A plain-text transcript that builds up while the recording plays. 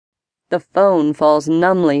The phone falls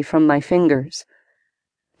numbly from my fingers.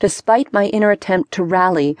 Despite my inner attempt to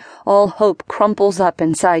rally, all hope crumples up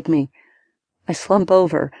inside me. I slump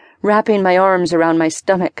over, wrapping my arms around my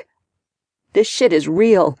stomach. This shit is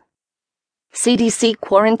real. CDC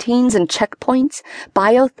quarantines and checkpoints,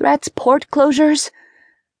 bio-threats, port closures.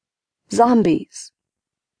 Zombies.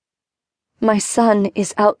 My son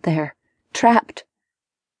is out there, trapped,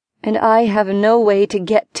 and I have no way to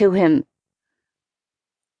get to him.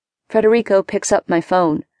 Federico picks up my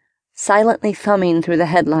phone, silently thumbing through the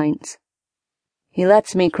headlines. He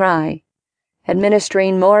lets me cry,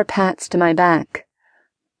 administering more pats to my back.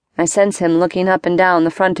 I sense him looking up and down the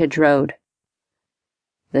frontage road.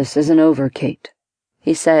 "This isn't over, Kate,"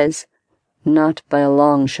 he says, "not by a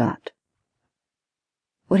long shot."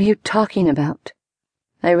 What are you talking about?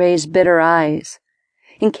 I raise bitter eyes.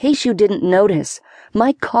 In case you didn't notice,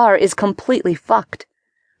 my car is completely fucked.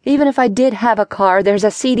 Even if I did have a car, there's a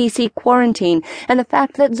CDC quarantine and the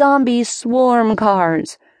fact that zombies swarm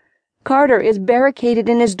cars. Carter is barricaded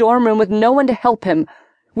in his dorm room with no one to help him.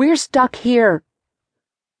 We're stuck here.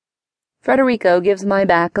 Federico gives my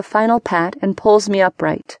back a final pat and pulls me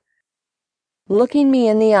upright. Looking me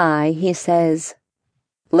in the eye, he says,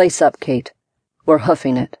 "Lace up, Kate. We're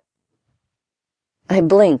hoofing it." I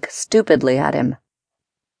blink stupidly at him.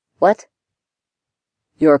 What?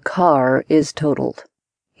 "Your car is totaled,"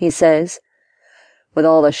 he says. "With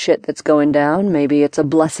all the shit that's going down, maybe it's a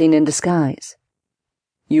blessing in disguise.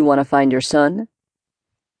 You want to find your son?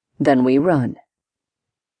 Then we run."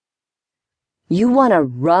 You want to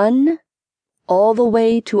run? All the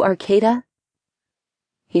way to Arcata?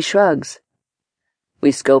 He shrugs.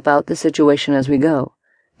 "We scope out the situation as we go.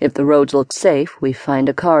 If the roads look safe, we find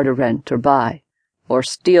a car to rent or buy, or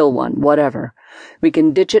steal one, whatever. We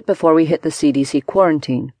can ditch it before we hit the CDC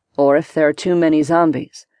quarantine, or if there are too many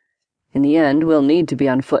zombies. In the end, we'll need to be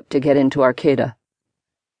on foot to get into Arcata."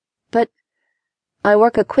 But I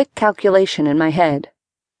work a quick calculation in my head.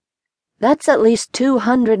 That's at least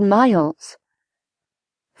 200 miles.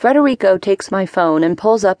 Federico takes my phone and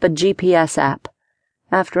pulls up a GPS app.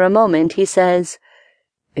 After a moment, he says,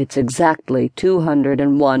 "It's exactly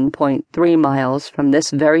 201.3 miles from this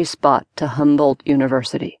very spot to Humboldt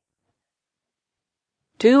University."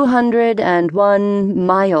 201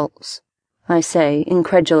 miles, I say,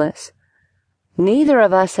 incredulous. Neither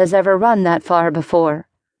of us has ever run that far before.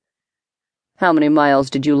 "How many miles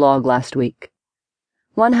did you log last week?"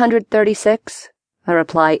 136, I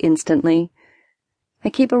reply instantly. I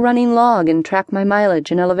keep a running log and track my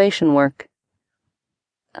mileage in elevation work.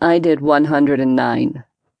 "I did 109.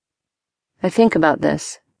 I think about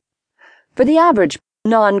this. For the average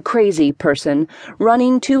non-crazy person,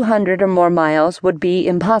 running 200 or more miles would be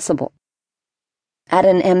impossible. At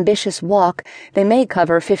an ambitious walk, they may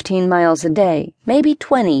cover 15 miles a day, maybe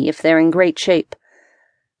 20 if they're in great shape.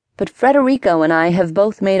 But Federico and I have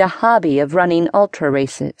both made a hobby of running ultra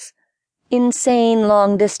races. Insane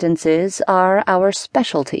long distances are our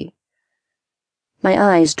specialty. My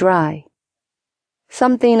eyes dry.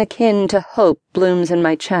 Something akin to hope blooms in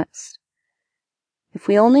my chest. If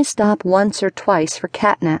we only stop once or twice for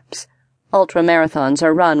catnaps, ultramarathons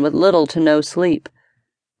are run with little to no sleep,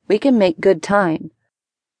 we can make good time.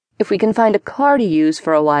 If we can find a car to use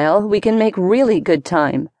for a while, we can make really good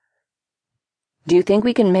time. Do you think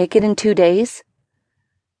we can make it in 2 days?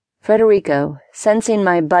 Federico, sensing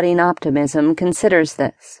my budding optimism, considers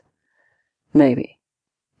this. "Maybe,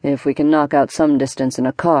 if we can knock out some distance in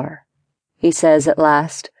a car," he says at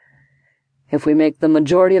last. "If we make the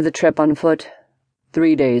majority of the trip on foot,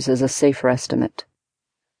 3 days is a safer estimate."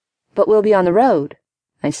 "But we'll be on the road,"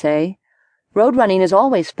 I say. "Road running is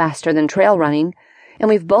always faster than trail running, and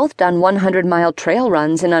we've both done 100-mile trail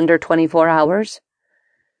runs in under 24 hours.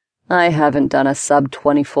 "I haven't done a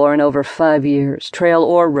sub-24 in over 5 years, trail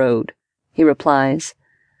or road," he replies.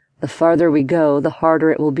 "The farther we go, the harder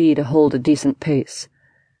it will be to hold a decent pace.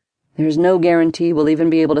 There's no guarantee we'll even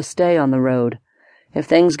be able to stay on the road. If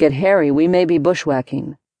things get hairy, we may be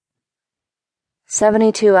bushwhacking."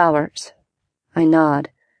 72 hours. I nod,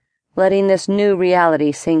 letting this new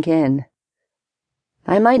reality sink in.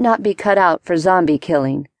 I might not be cut out for zombie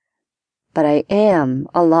killing, but I am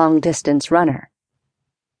a long-distance runner.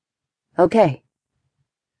 Okay.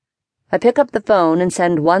 I pick up the phone and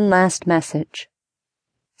send one last message.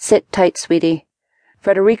 "Sit tight, sweetie.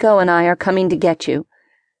 Federico and I are coming to get you.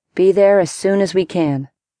 Be there as soon as we can."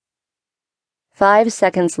 5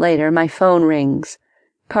 seconds later, my phone rings.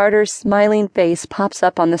 Carter's smiling face pops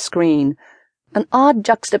up on the screen, an odd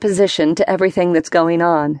juxtaposition to everything that's going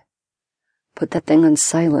on. "Put that thing on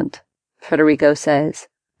silent," Federico says.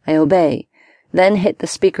 I obey, then hit the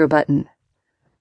speaker button.